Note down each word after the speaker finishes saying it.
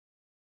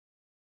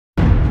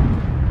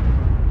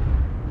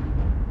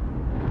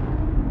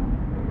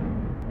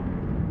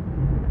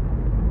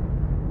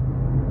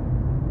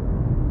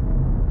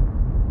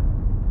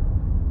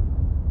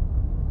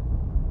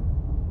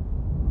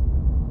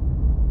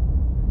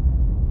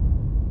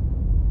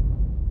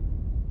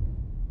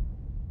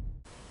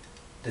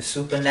The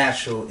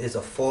supernatural is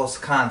a false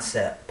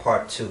concept,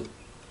 part 2.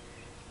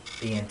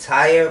 The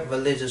entire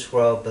religious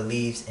world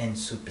believes in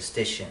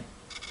superstition.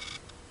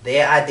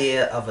 Their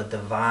idea of a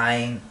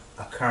divine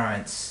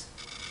occurrence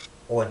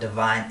or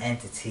divine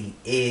entity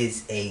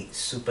is a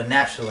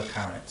supernatural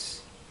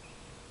occurrence.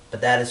 But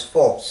that is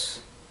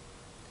false.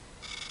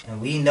 And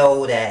we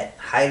know that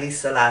Haile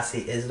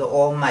Selassie is the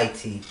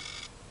Almighty,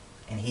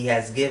 and He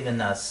has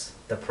given us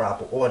the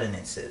proper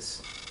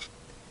ordinances.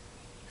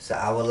 So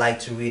I would like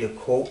to read a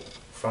quote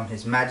from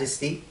His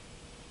Majesty.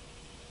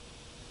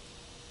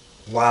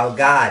 While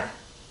God,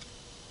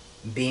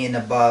 being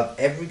above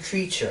every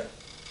creature,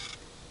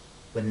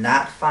 would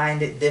not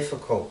find it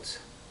difficult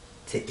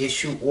to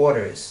issue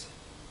orders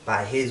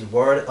by His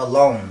word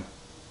alone,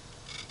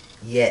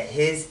 yet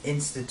His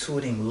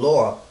instituting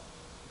law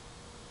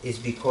is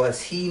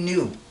because He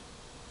knew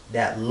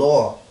that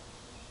law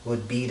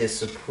would be the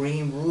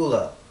supreme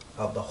ruler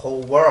of the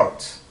whole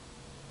world.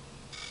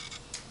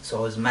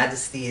 So His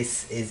Majesty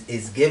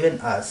is giving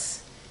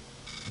us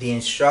the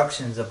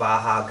instructions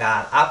about how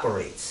God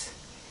operates.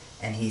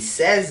 And He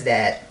says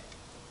that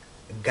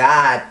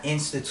God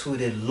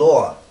instituted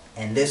law,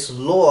 and this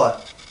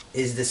law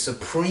is the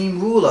supreme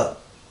ruler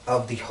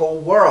of the whole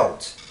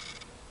world.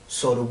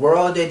 So the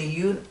world and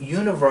the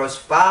universe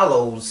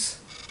follows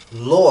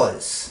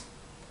laws,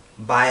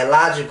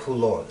 biological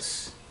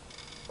laws.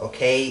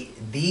 Okay,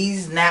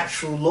 these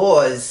natural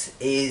laws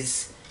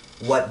is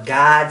what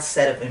God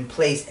set up in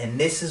place, and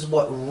this is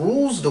what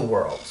rules the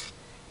world.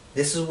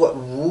 This is what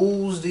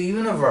rules the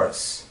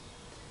universe,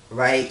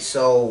 right?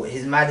 So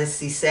His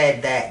Majesty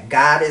said that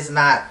God is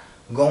not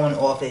going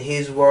off of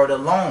His word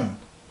alone,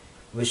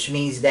 which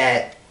means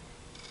that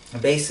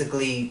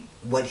basically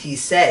what He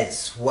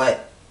says,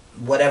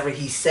 whatever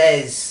He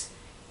says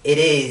it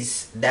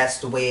is, that's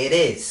the way it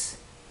is,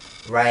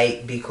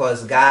 right?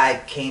 Because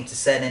God came to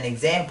set an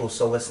example.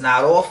 So it's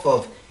not off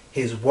of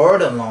His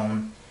word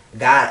alone.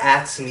 God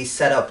actually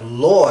set up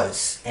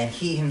laws, and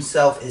He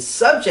Himself is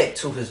subject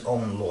to His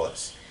own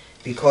laws,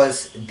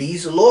 because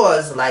these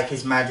laws, like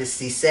His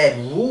Majesty said,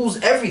 rules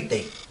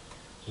everything,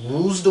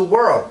 rules the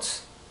world.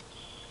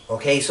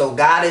 Okay, so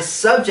God is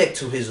subject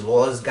to His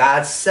laws.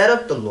 God set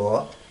up the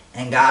law,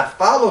 and God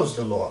follows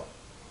the law.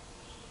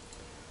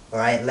 All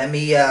right, let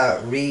me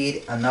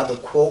read another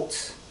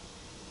quote.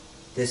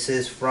 This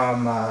is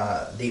from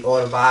the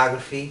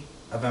autobiography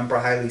of Emperor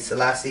Haile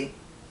Selassie.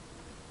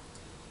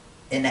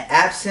 In the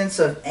absence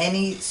of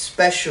any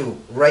special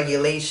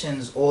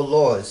regulations or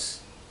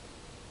laws,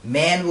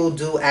 man will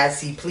do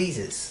as he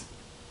pleases,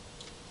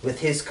 with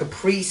his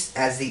caprice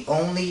as the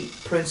only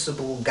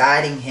principle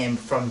guiding him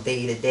from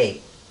day to day,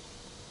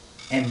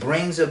 and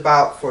brings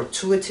about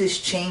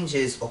fortuitous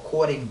changes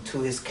according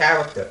to his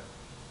character.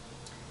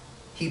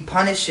 He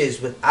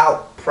punishes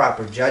without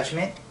proper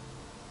judgment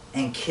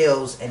and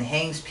kills and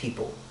hangs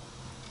people.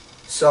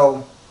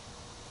 So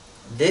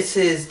this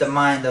is the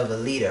mind of a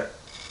leader,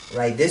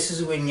 right? This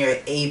is when you're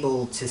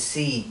able to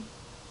see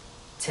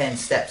 10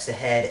 steps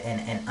ahead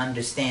and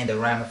understand the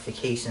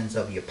ramifications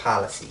of your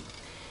policy.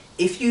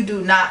 If you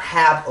do not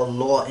have a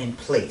law in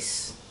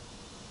place,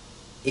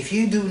 if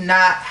you do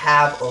not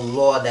have a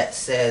law that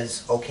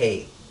says,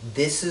 okay,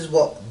 this is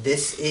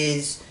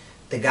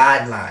the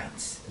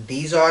guidelines.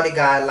 These are the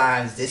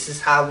guidelines. This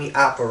is how we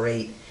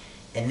operate.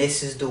 And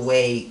this is the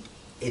way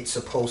it's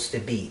supposed to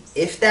be.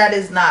 If that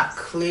is not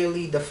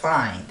clearly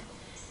defined,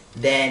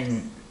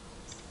 then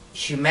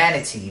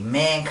humanity,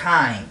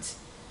 mankind,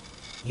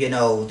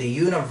 the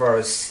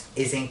universe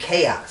is in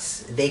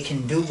chaos. They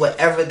can do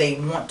whatever they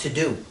want to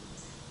do.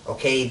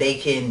 Okay, they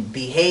can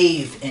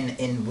behave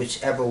in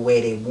whichever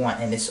way they want,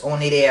 and it's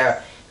only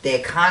their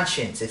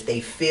conscience. If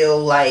they feel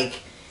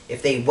like,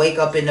 if they wake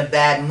up in a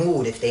bad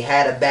mood, if they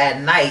had a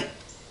bad night,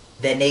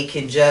 then they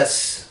can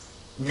just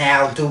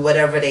now do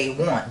whatever they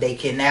want. They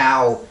can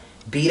now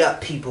beat up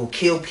people,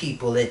 kill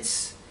people.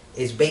 It's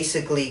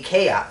basically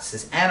chaos.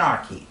 It's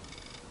anarchy.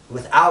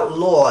 Without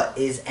law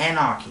is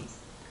anarchy.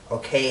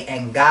 Okay,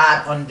 and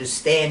God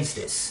understands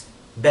this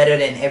better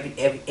than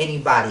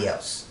anybody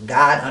else.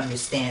 God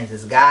understands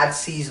this. God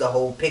sees the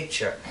whole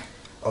picture.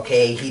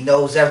 Okay, He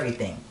knows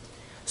everything.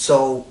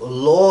 So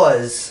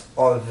laws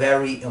are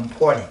very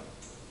important.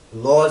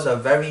 Laws are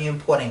very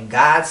important.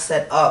 God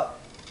set up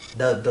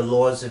the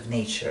laws of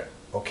nature.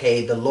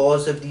 Okay, the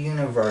laws of the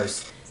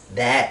universe.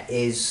 That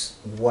is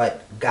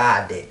what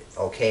God did.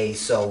 Okay,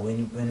 so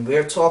when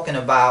we're talking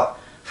about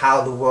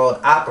how the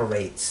world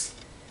operates,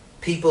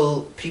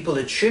 people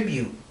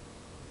attribute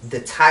the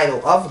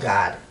title of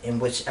God, in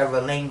whichever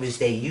language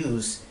they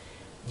use,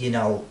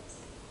 to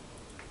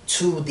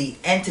the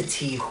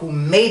entity who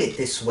made it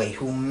this way,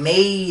 who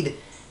made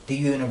the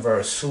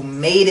universe, who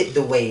made it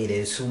the way it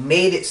is, who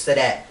made it so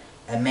that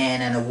a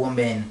man and a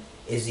woman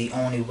is the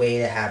only way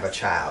to have a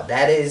child.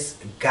 That is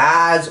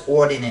God's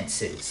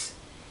ordinances.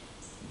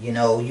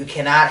 You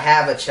cannot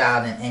have a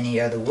child in any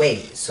other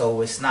way.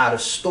 So it's not a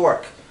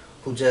stork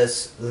who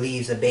just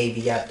leaves a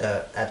baby at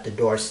the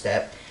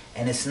doorstep.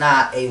 And it's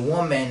not a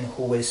woman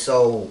who is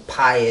so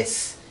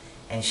pious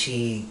and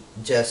she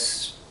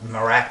just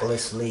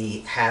miraculously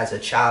has a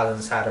child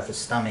inside of her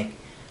stomach.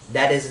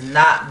 That is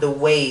not the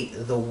way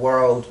the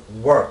world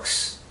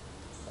works.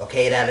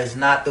 Okay, that is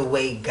not the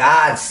way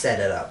God set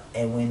it up.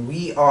 And when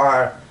we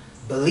are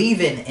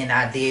believing in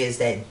ideas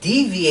that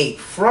deviate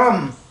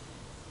from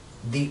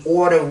the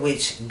order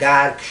which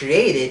God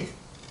created,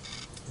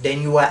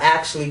 then you are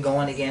actually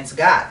going against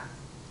God.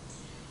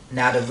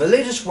 Now, the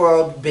religious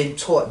world been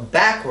taught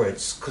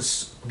backwards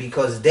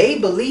because they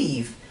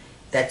believe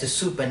that the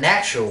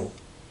supernatural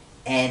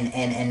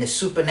and the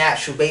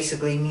supernatural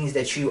basically means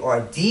that you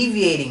are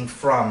deviating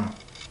from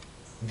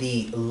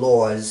the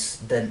laws,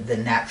 the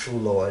natural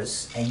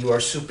laws, and you are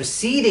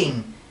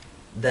superseding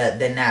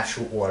the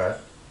natural order.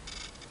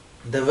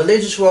 The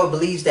religious world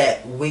believes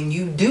that when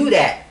you do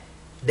that,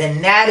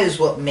 then that is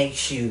what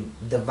makes you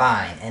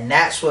divine, and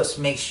that's what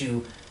makes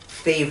you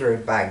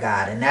favored by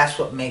God, and that's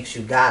what makes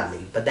you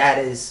godly. But that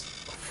is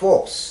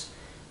false.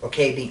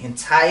 Okay, the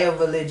entire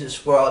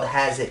religious world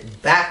has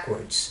it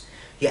backwards.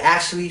 You're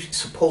actually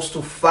supposed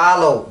to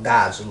follow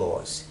God's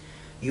laws.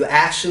 You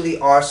actually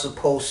are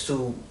supposed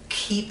to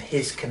keep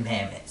his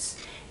commandments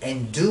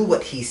and do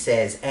what he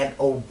says and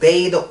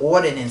obey the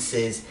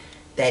ordinances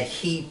that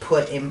he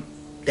put in,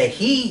 that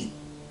he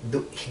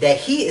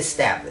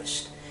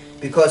established.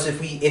 Because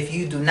if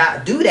you do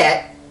not do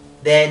that,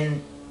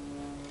 then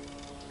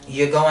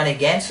you're going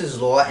against his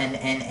law,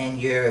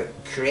 and you're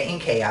creating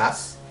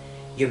chaos.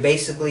 You're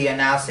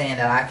now saying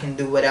that I can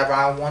do whatever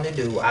I want to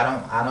do. I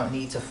don't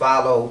need to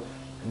follow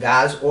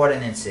God's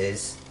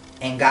ordinances,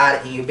 and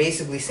you're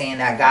basically saying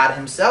that God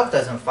himself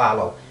doesn't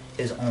follow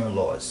his own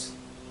laws,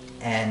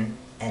 and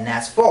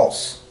that's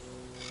false.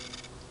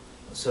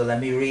 So let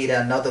me read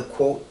another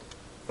quote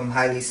from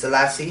Haile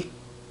Selassie.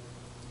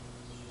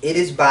 It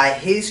is by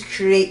his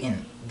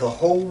creating the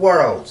whole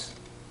world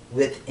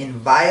with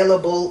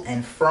inviolable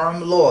and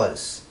firm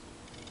laws,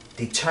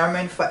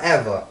 determined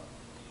forever,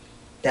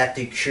 that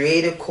the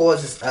Creator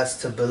causes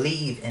us to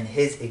believe in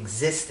his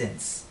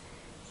existence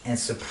and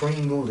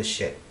supreme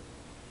rulership.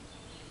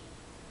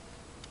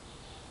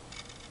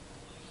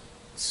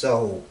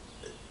 So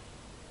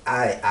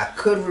I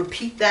could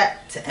repeat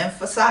that to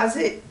emphasize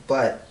it,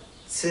 but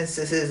since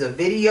this is a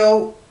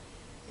video,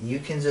 you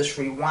can just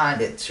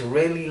rewind it to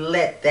really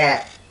let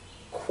that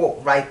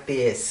quote right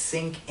there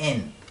sink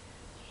in.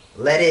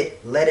 Let it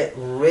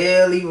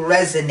really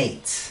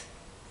resonate.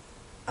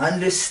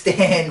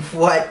 Understand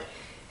what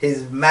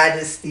His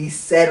Majesty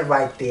said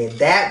right there.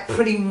 That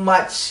pretty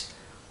much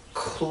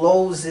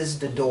closes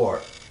the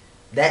door.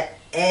 That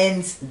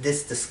ends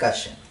this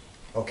discussion.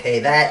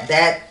 Okay,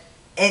 that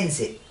ends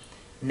it.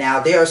 Now,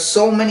 there are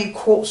so many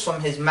quotes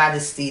from His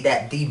Majesty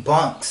that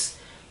debunks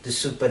the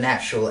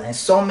supernatural, and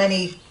so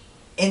many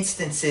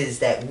instances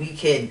that we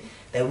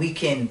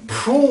can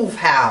prove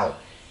how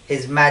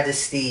His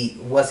Majesty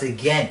was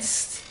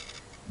against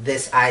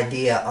this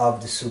idea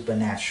of the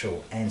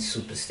supernatural and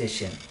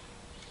superstition.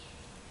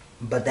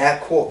 But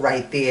that quote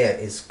right there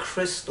is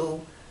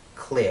crystal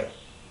clear.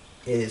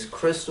 It is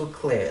crystal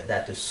clear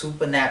that the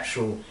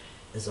supernatural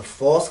is a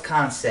false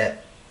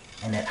concept,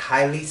 and that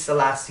Haile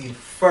Selassie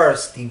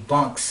first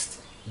debunks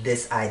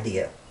this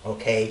idea.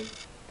 Okay?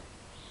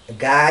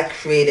 God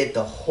created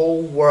the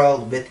whole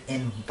world with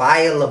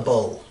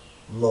inviolable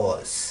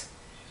laws.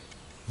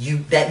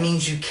 That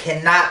means you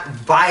cannot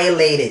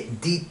violate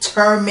it.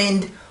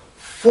 Determined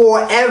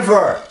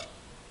forever.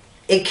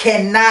 It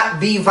cannot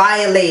be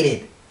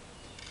violated.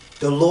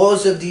 The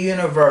laws of the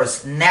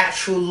universe,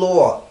 natural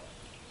law,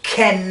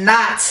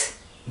 cannot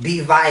be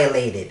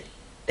violated.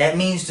 That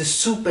means the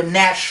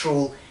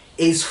supernatural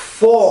is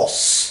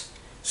false.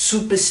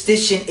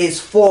 Superstition is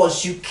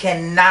false. You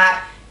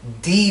cannot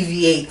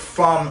deviate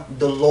from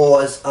the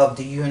laws of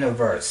the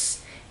universe.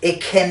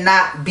 It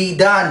cannot be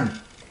done.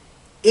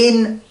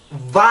 Inviolable.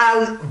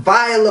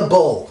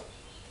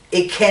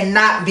 It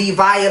cannot be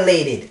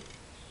violated.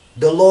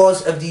 The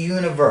laws of the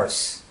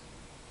universe.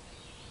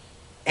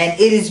 And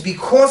it is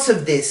because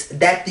of this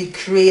that the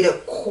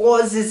Creator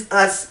causes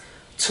us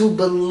to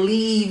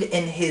believe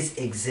in His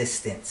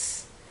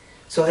existence.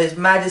 So His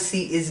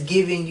Majesty is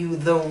giving you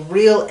the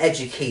real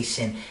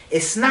education.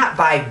 It's not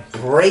by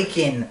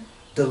breaking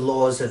the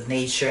laws of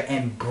nature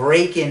and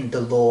breaking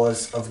the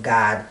laws of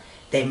God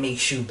that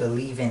makes you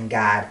believe in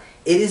God.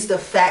 It is the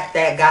fact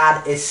that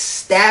God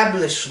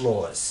established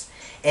laws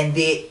and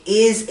there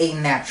is a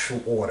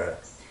natural order.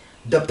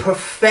 The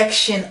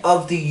perfection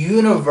of the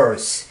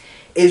universe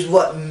is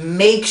what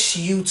makes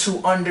you to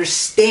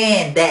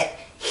understand that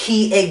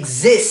He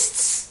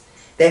exists,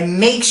 that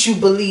makes you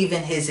believe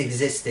in His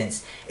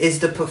existence, is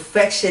the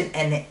perfection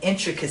and the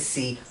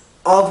intricacy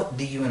of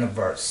the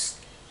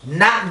universe,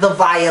 not the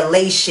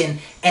violation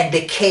and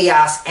the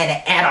chaos and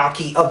the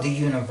anarchy of the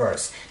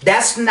universe.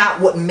 That's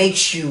not what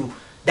makes you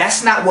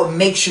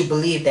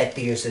believe that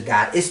there is a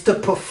God. It's the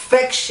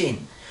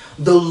perfection,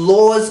 the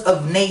laws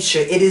of nature.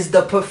 It is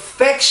the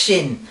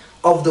perfection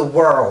of the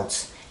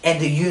worlds and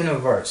the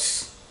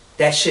universe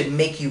that should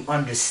make you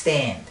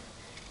understand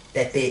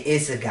that there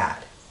is a God,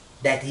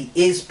 that He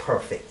is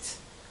perfect,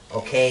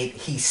 Okay,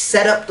 he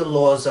set up the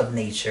laws of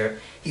nature.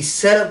 He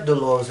set up the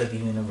laws of the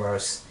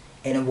universe,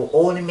 and it will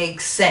only make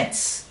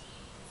sense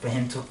for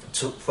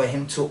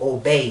him to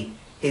obey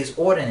his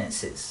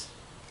ordinances.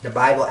 The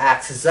Bible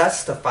asks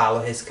us to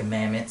follow his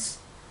commandments.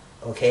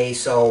 Okay,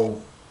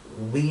 so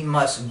we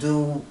must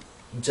do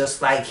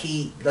just like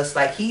he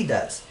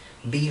does.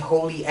 Be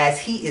holy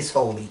as he is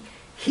holy.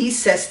 He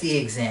sets the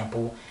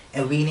example,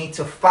 and we need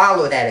to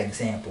follow that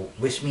example,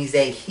 which means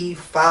that he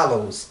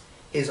follows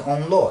his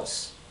own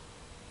laws.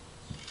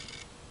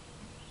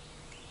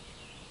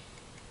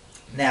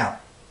 Now,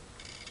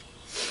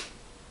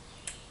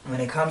 when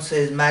it comes to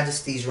His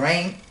Majesty's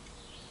reign,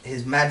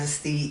 His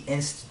Majesty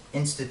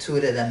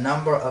instituted a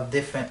number of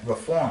different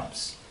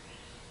reforms.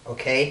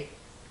 Okay?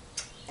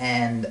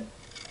 And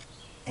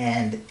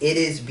it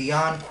is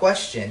beyond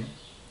question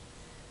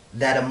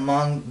that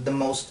among the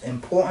most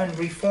important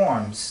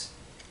reforms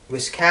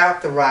which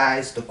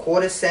characterized the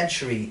quarter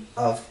century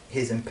of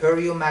His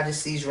Imperial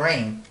Majesty's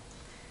reign,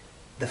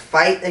 the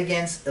fight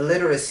against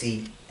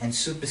illiteracy and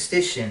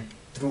superstition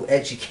through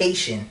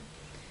education,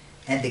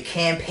 and the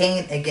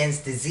campaign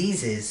against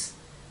diseases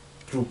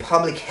through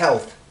public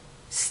health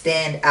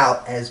stand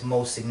out as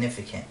most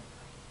significant.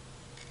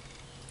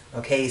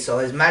 Okay, so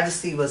His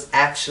Majesty was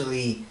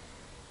actually,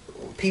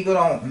 people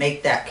don't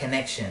make that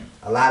connection.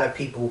 A lot of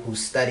people who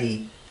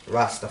study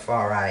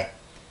Rastafari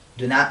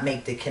do not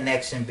make the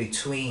connection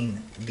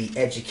between the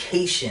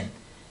education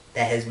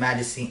that His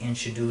Majesty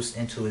introduced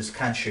into his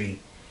country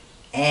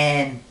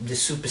and the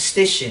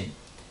superstition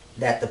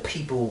that the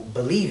people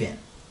believe in.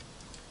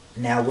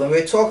 Now, when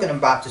we're talking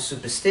about the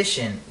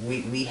superstition,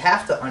 we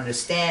have to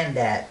understand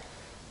that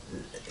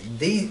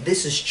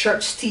this is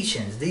church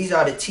teachings. These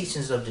are the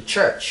teachings of the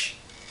church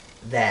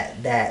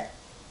that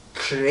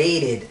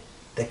created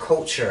the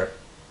culture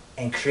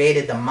and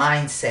created the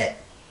mindset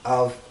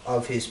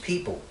of his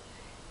people.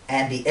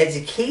 And the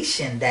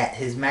education that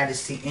His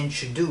Majesty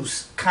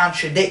introduced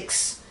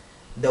contradicts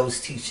those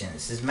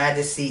teachings. His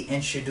Majesty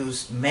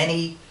introduced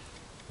many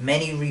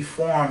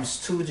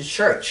reforms to the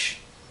church,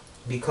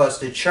 because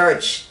the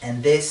church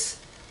and this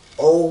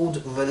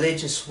old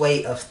religious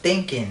way of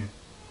thinking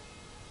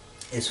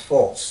is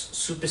false.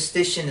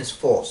 Superstition is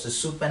false. The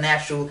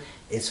supernatural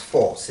is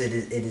false. It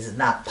is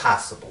not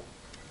possible.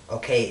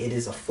 Okay, it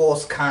is a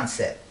false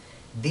concept.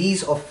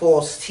 These are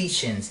false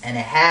teachings, and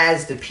it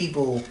has the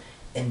people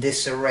in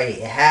disarray.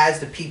 It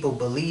has the people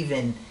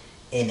believing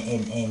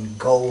in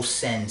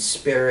ghosts and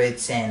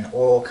spirits and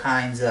all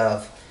kinds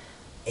of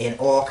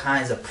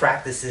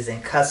practices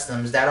and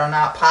customs that are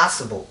not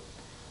possible.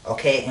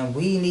 Okay, and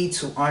we need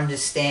to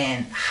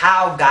understand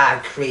how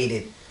God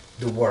created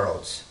the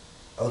worlds.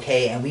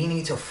 Okay, and we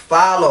need to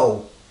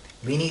follow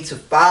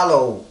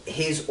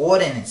His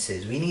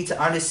ordinances. We need to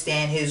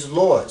understand His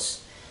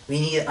laws.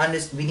 We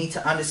need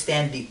to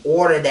understand the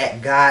order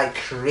that God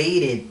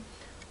created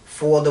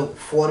for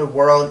the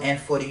world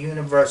and for the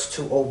universe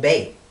to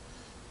obey.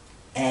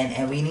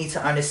 And we need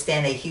to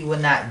understand that He will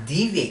not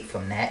deviate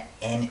from that,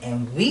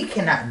 and we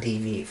cannot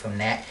deviate from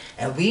that.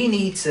 And we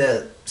need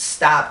to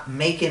stop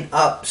making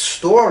up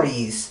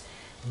stories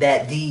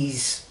that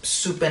these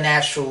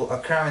supernatural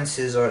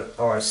occurrences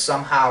are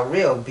somehow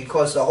real,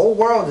 because the whole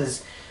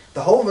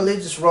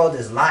religious world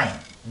is lying.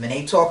 When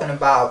they talking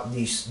about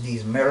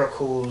these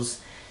miracles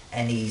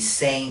and these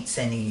saints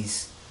and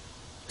these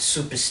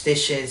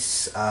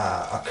superstitious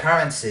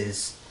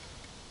occurrences,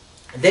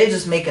 they're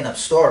just making up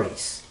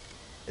stories.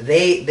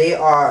 They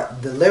are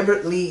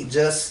deliberately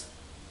just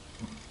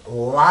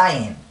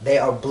lying. They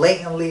are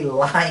blatantly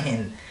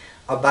lying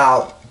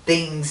about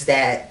things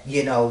that,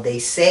 they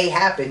say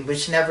happened,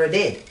 which never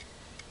did.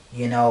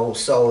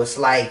 So it's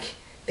like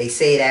they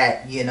say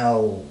that,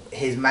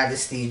 His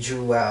Majesty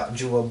drew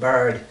a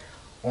bird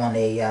on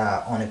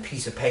a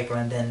piece of paper,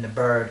 and then the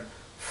bird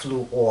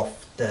flew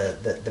off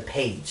the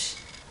page.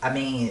 I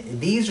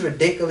mean, these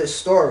ridiculous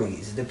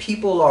stories, the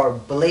people are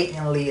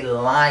blatantly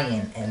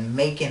lying and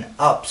making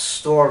up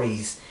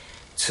stories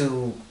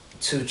to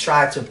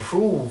try to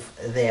prove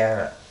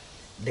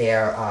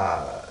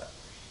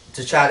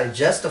to try to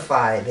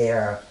justify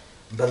their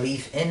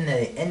belief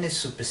in the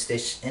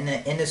superstition,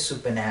 in the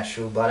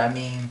supernatural. But I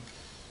mean,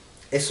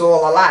 it's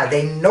all a lie.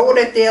 They know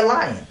that they're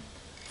lying.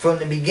 From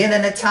the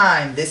beginning of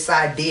time, this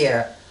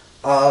idea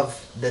of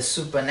the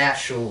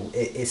supernatural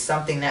is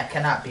something that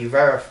cannot be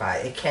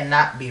verified. It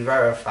cannot be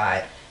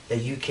verified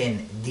that you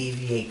can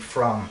deviate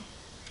from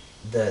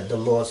the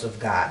laws of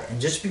God.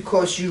 And just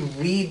because you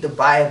read the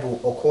Bible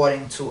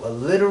according to a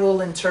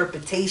literal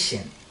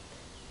interpretation,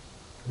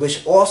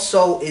 which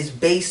also is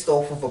based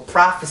off of a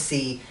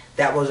prophecy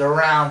that was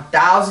around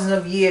thousands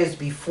of years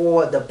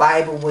before the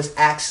Bible was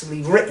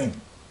actually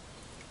written,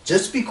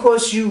 just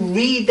because you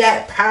read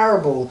that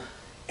parable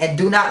and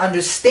do not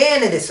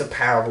understand that it's a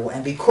parable,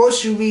 and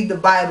because you read the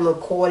Bible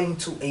according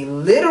to a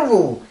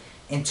literal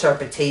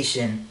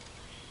interpretation,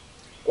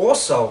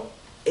 also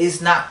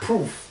is not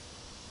proof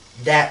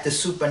that the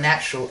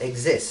supernatural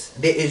exists.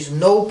 There is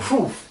no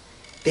proof.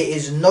 There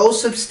is no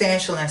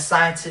substantial and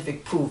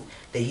scientific proof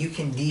that you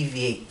can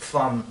deviate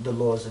from the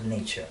laws of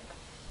nature.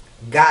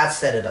 God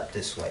set it up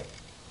this way.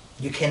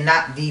 You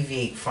cannot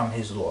deviate from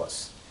his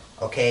laws.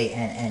 Okay,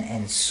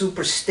 and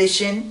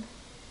superstition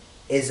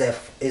is a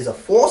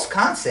false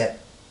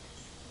concept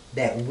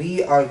that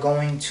we are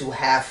going to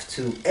have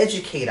to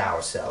educate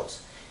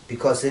ourselves,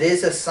 because it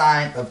is a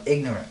sign of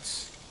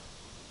ignorance.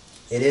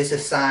 It is a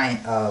sign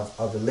of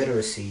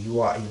illiteracy.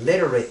 You are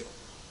illiterate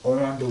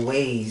on the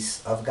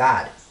ways of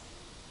God.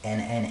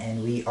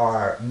 And we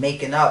are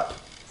making up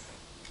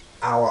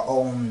our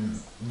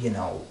own,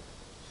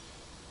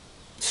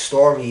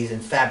 stories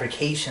and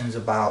fabrications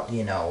about,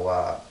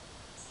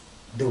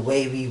 the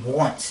way we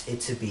want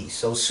it to be.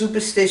 So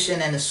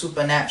superstition and the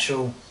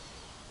supernatural,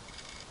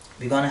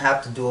 we're going to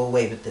have to do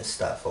away with this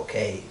stuff,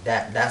 okay?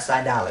 That's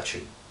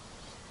idolatry.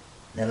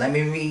 Now let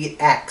me read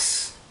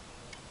Acts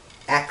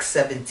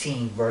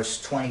 17,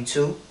 verse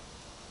 22.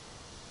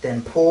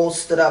 Then Paul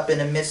stood up in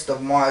the midst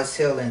of Mars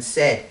Hill and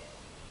said,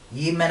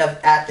 Ye men of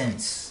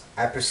Athens,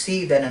 I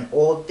perceive that in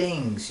all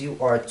things you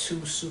are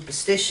too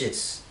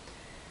superstitious.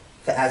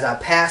 For as I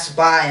passed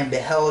by and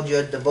beheld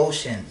your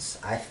devotions,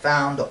 I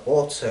found the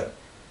altar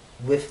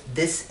with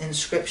this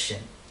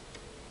inscription,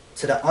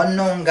 To the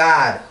unknown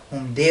God,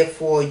 whom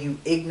therefore you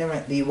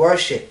ignorantly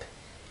worship,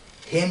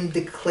 him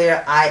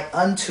declare I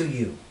unto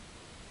you,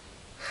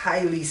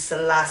 Haile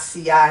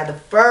Selassie I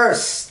I,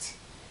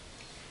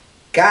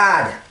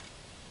 God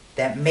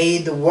that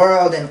made the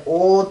world and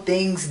all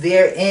things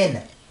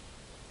therein,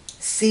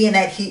 seeing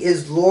that he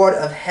is Lord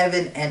of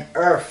heaven and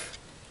earth,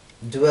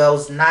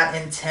 dwells not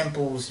in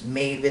temples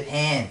made with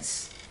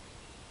hands,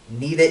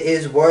 neither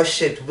is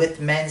worshipped with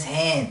men's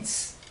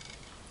hands,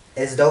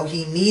 as though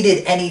he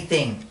needed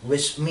anything,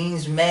 which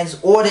means men's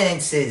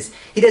ordinances.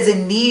 He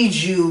doesn't need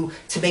you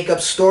to make up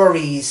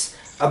stories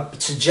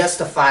to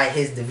justify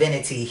his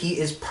divinity. He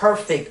is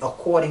perfect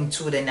according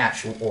to the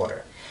natural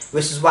order,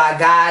 which is why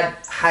God,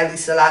 Haile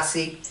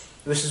Selassie,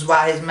 which is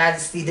why his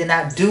majesty did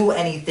not do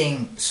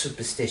anything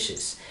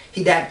superstitious.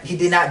 He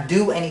did not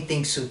do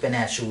anything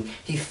supernatural.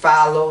 He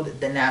followed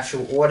the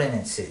natural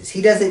ordinances.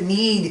 He doesn't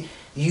need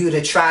you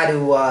to try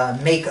to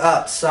make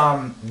up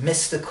some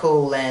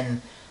mystical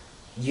and,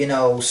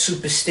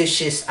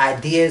 superstitious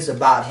ideas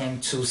about him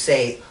to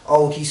say,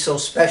 oh, he's so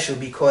special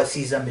because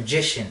he's a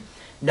magician.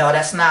 No,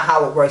 that's not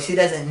how it works. He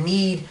doesn't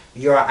need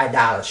your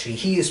idolatry.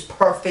 He is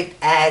perfect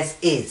as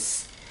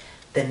is.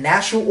 The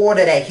natural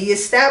order that he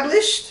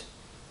established,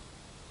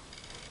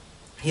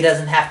 he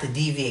doesn't have to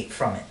deviate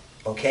from it.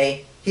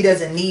 Okay? He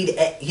doesn't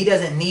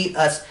need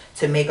us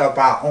to make up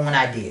our own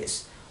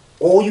ideas.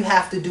 All you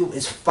have to do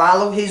is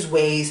follow his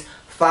ways,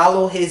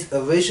 follow his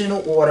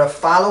original order,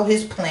 follow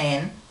his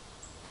plan,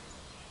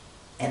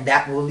 and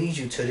that will lead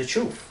you to the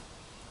truth.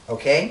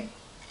 Okay?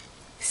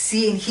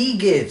 Seeing he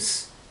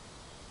gives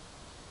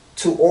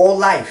to all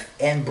life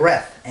and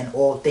breath and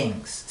all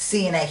things,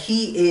 seeing that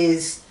he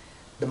is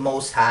the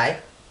Most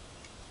High,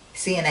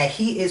 seeing that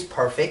he is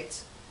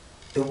perfect,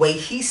 the way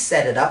he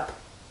set it up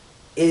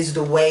is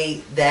the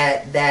way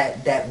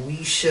that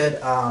we should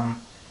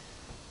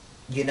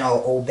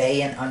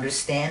obey and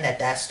understand that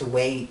that's the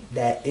way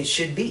that it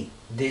should be.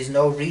 There's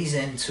no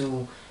reason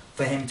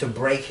for him to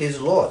break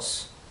his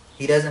laws.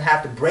 He doesn't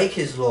have to break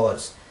his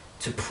laws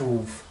to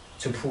prove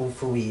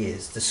who he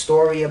is. The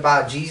story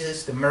about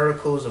Jesus, the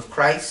miracles of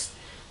Christ,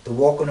 the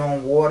walking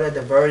on water,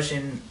 the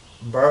virgin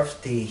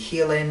birth, the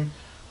healing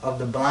of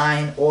the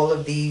blind, all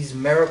of these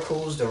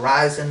miracles, the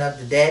rising of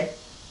the dead,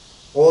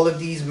 all of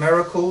these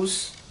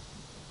miracles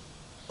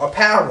are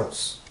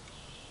parables.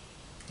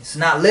 It's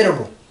not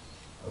literal.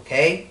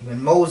 Okay?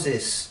 When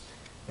Moses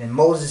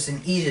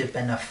in Egypt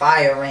and the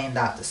fire rained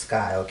out the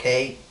sky,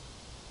 okay?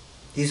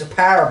 These are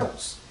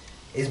parables.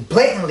 It's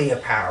blatantly a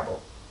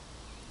parable.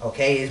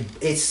 Okay?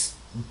 It's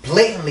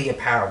blatantly a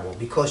parable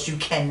because you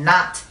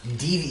cannot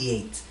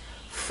deviate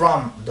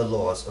from the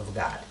laws of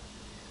God.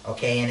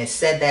 Okay? And it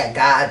said that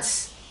God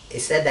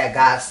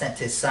sent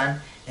his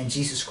son, and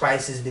Jesus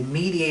Christ is the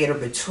mediator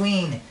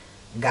between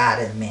God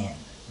and man,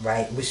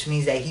 right? Which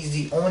means that he's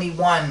the only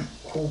one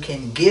who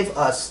can give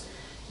us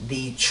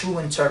the true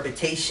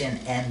interpretation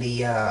and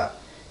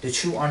the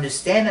true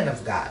understanding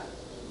of God.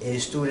 It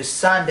is through the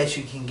Son that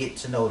you can get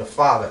to know the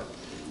Father.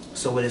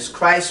 So it is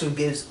Christ who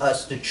gives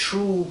us the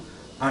true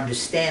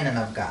understanding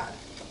of God.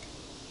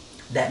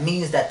 That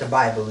means that the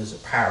Bible is a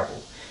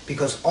parable.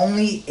 Because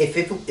only if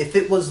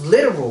it was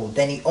literal,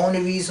 then the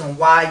only reason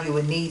why you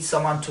would need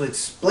someone to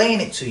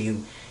explain it to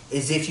you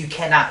is if you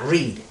cannot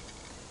read.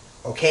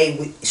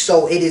 Okay?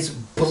 So it is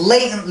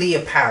blatantly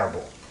a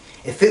parable.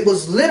 If it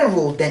was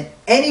literal, then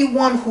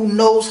anyone who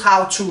knows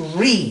how to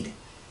read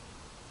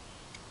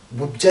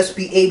would just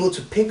be able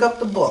to pick up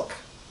the book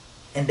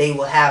and they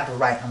will have the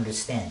right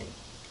understanding.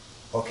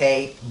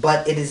 Okay?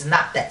 But it is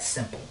not that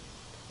simple.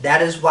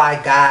 That is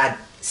why God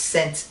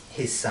sent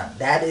his son.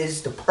 That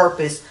is the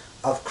purpose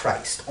of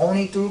Christ.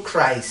 Only through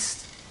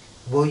Christ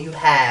will you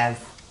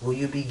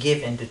be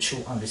given the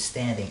true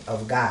understanding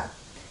of God.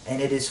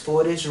 And it is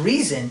for this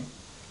reason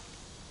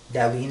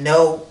that we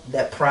know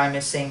that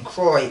Primus St.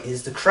 Croix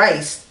is the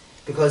Christ,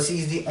 because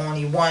he's the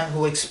only one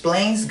who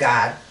explains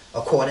God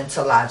according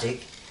to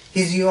logic.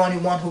 He's the only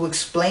one who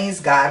explains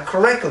God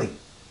correctly.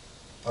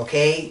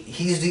 Okay?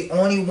 He's the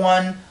only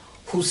one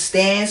who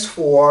stands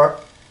for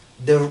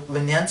the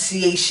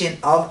renunciation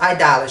of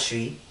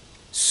idolatry,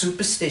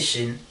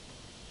 superstition,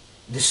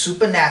 the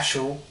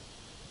supernatural.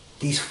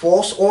 These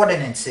false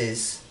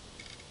ordinances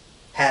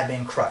have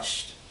been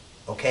crushed.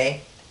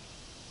 Okay?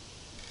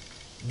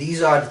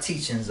 These are the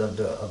teachings of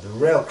the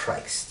real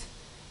Christ.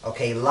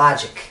 Okay?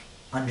 Logic,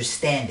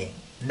 understanding,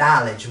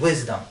 knowledge,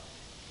 wisdom,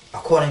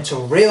 according to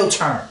real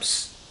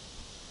terms.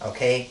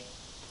 Okay?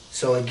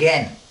 So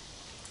again,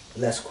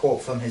 let's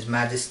quote from His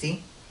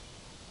Majesty.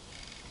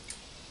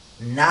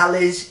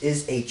 Knowledge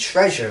is a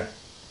treasure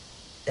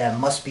that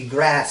must be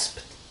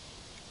grasped,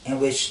 and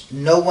which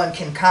no one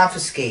can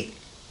confiscate.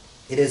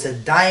 It is a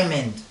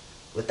diamond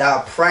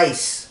without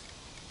price,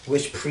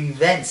 which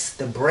prevents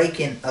the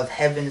breaking of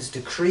heaven's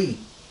decree,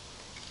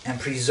 and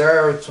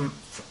preserves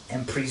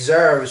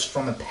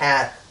from a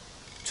path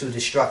to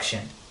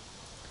destruction.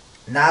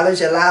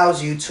 Knowledge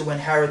allows you to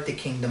inherit the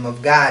kingdom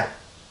of God,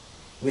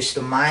 which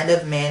the mind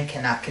of man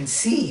cannot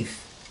conceive,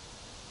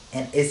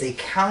 and is a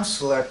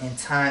counselor in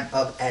time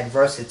of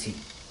adversity.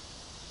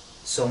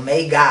 So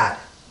may God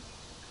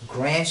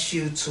grant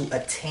you to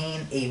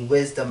attain a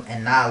wisdom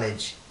and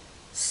knowledge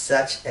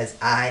such as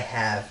I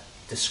have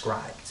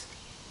described.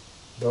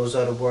 Those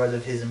are the words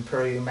of His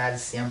Imperial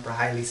Majesty Emperor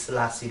Haile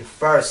Selassie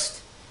I,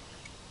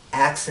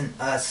 asking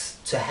us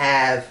to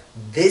have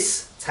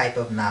this type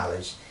of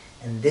knowledge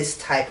and this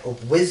type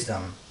of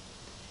wisdom,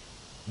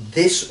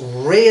 this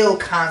real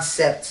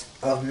concept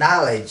of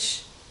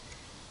knowledge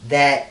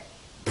that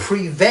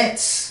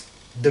prevents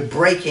the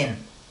breaking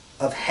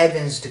of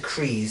heaven's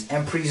decrees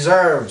and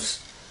preserves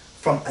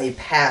from a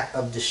path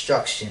of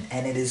destruction.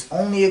 And it is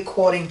only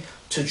according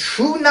to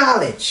true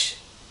knowledge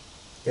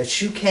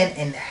that you can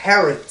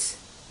inherit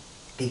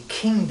the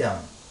kingdom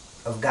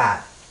of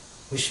God,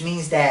 which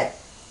means that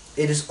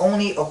it is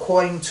only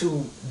according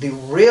to the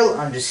real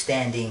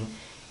understanding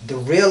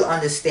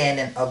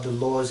of the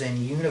laws in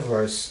the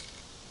universe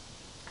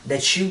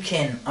that you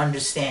can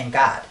understand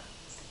God.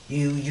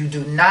 You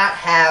do not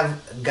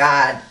have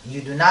God,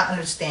 you do not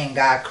understand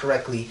God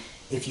correctly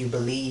if you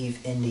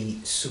believe in the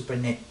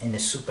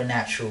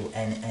supernatural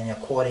and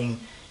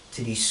according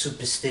to these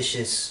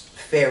superstitious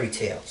fairy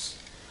tales.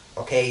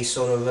 Okay,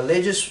 so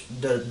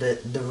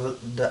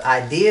the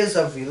ideas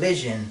of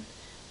religion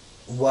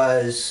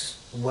was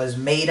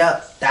made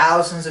up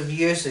thousands of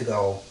years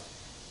ago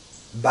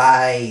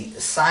by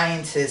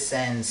scientists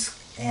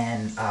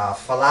and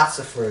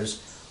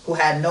philosophers who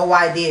had no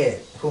idea,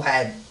 who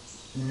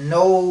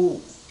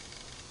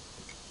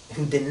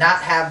did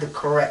not have the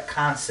correct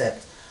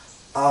concept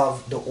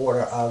of the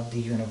order of the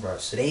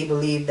universe. So they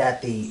believed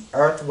that the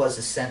earth was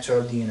the center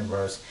of the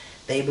universe.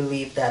 They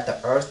believed that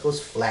the earth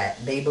was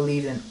flat. They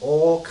believed in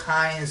all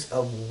kinds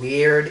of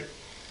weird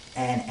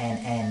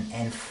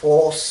and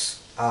false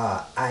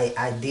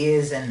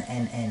ideas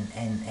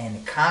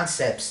and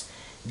concepts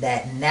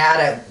that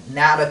now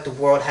that the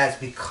world has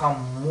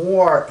become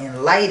more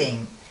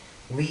enlightening,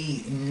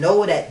 we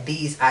know that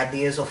these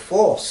ideas are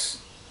false.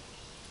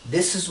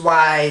 This is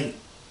why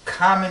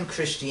common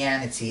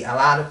Christianity, a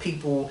lot of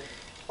people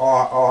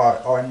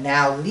are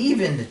now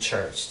leaving the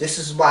church. This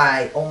is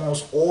why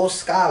almost all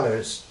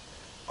scholars,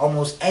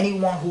 almost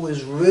anyone who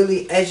is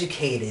really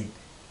educated,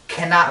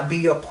 cannot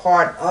be a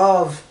part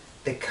of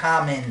the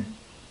common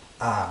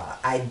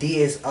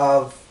ideas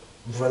of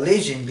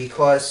religion,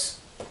 because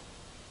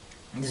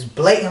it's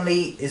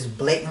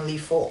blatantly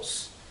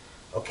false.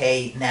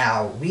 Okay,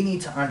 now we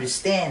need to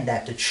understand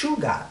that the true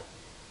God,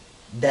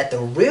 that the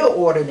real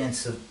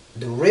ordinances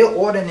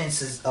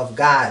of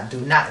God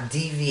do not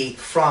deviate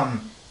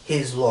from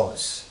His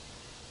laws.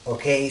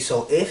 Okay,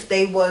 so if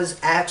they was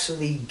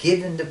actually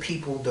giving the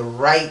people the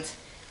right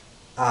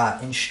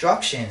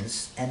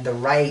instructions and the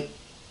right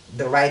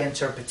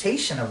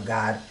interpretation of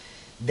God,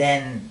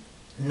 then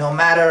no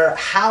matter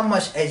how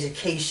much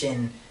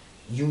education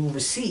you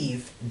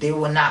receive, there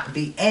will not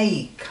be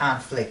any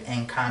conflict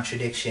and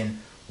contradiction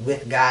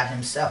with God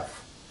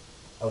Himself.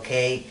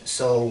 Okay,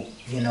 so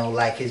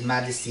like His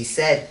Majesty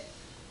said,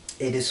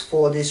 it is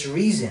for this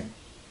reason.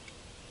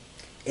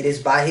 It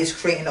is by His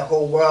creating the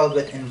whole world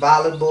with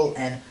inviolable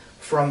and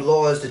from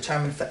laws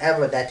determined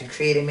forever that the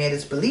Creator made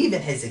us believe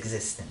in His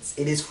existence.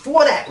 It is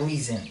for that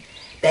reason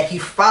that He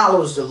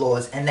follows the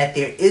laws, and that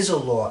there is a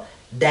law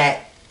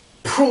that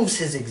proves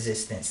His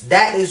existence.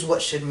 That is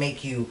what should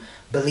make you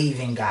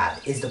believe in God,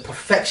 is the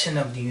perfection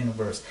of the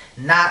universe,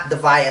 not the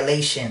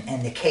violation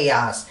and the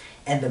chaos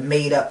and the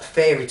made up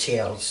fairy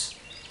tales,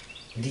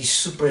 these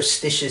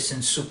superstitious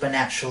and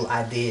supernatural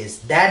ideas.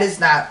 That is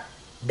not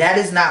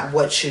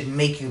what should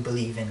make you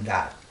believe in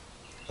God.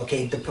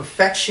 Okay, the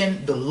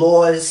perfection, the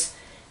laws,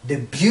 the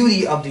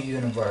beauty of the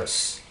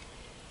universe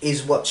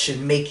is what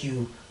should make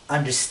you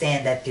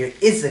understand that there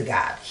is a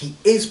God. He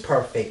is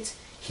perfect.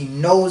 He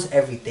knows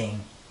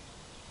everything.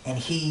 And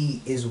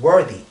He is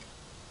worthy.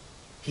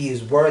 He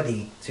is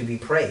worthy to be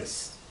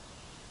praised.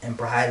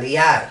 Emperor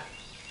Haile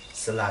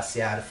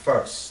Selassie I.